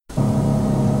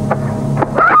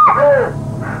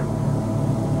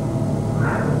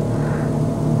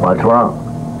What's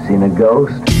wrong? Seen a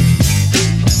ghost?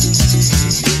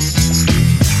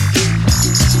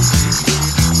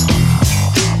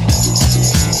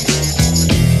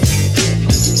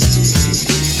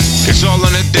 It's all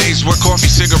on the days where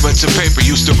coffee, cigarettes, and paper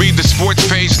used to read the sports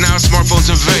page, now smartphones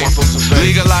and vape.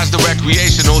 Legalize the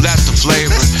recreational, that's the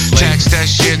flavor. Tax that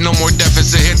shit, no more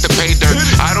deficit, hit the pay dirt.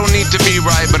 I don't need to be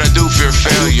right, but I do fear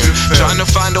failure. Trying to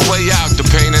find a way out, the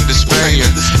pain and despair.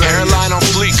 Hairline on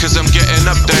fleek, cause I'm getting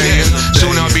up there.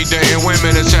 Soon I'll be dating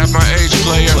women, it's half my age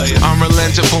player. I'm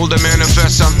relenting, pull to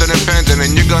manifest something impending.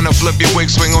 And you're gonna flip your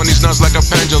wig, swing on these nuts like a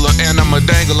pendulum. And I'ma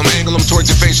dangle them, angle them towards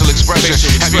your facial expression.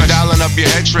 Have you dialing up your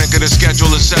head shrink to schedule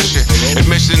a session?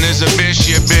 Admission is a bitch,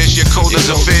 you're cold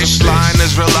as a fish. Lying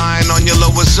is relying on your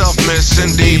lower self, miss.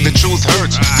 Indeed, the truth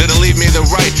hurts. Didn't leave me the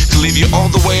right to leave you all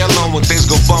the way alone when things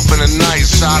go bump in the night.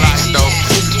 Side-eye though,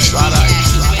 side-eye.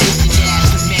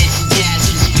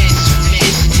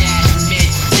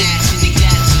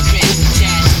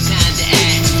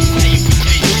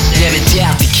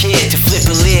 Doubt the kid to flip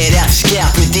a lid out the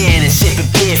scalp within and sip a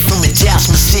beer from a douse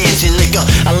my sins and liquor.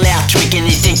 Allow drinking,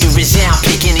 they think you're resound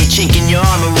picking, they chinking your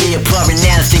armory apart and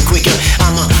now think quicker.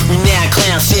 I'm a renowned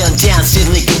clown sailing down said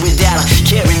liquor without a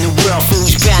care in the world for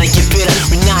who's bound to get bitter.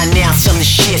 When I announce some of the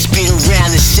shit, speed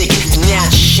around the sick,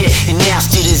 denounce your shit, and now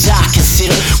still as I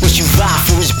consider what you vibe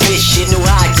for is bitch shit. No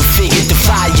I can figure,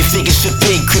 defy your figures for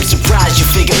big crib, surprise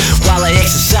your figure. While I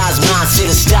exercise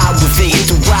mindset, I start with figure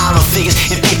through wild on figures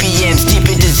and PPMs. Deep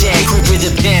in the sand, grip with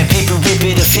a pen, paper rip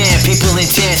it a fan, people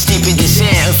intense, deep in the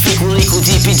sand, of equal,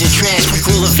 deep into trance,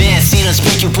 prequel advance, seen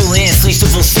unspeakable hands, least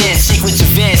of all sense, sequence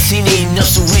events, seen enough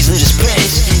so easily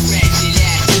dispense.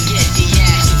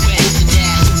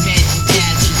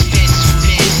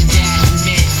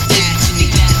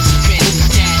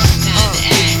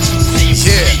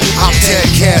 I'm Ted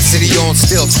Cassidy on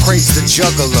stilts, Craves the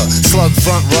juggler. Slug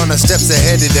front runner, steps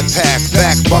ahead of the pack,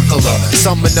 back buckler.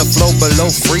 Summon the flow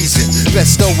below freezing.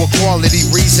 Bestow a quality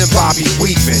reason, Bobby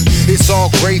weaving. It's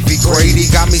all gravy, Grady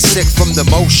got me sick from the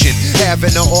motion.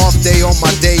 Having an off day on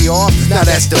my day off, now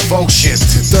that's devotion.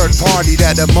 Third party,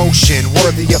 that emotion,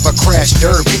 worthy of a crash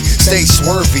derby. Stay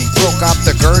swervy, broke out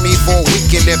the gurney for a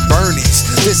weekend at Bernie's.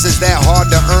 This is that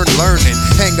hard to earn learning.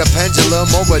 Hang a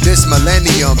pendulum over this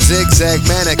millennium. Zigzag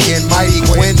mannequin, mighty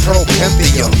Gwen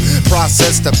Propempium.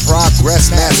 Process to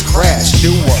progress, mass crash.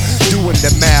 Doing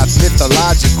the math,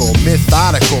 mythological,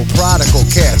 methodical, prodigal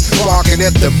cats. Barking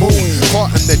at the moon,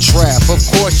 caught in the trap. Of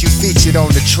course you featured on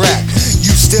the track.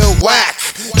 You still whack,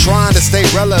 trying to stay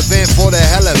relevant for the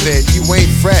hell of it. You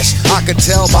ain't fresh, I could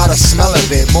tell by the smell of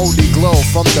it. Moldy glow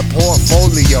from the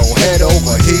portfolio, head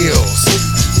over heels,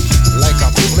 like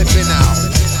I'm flipping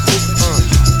out.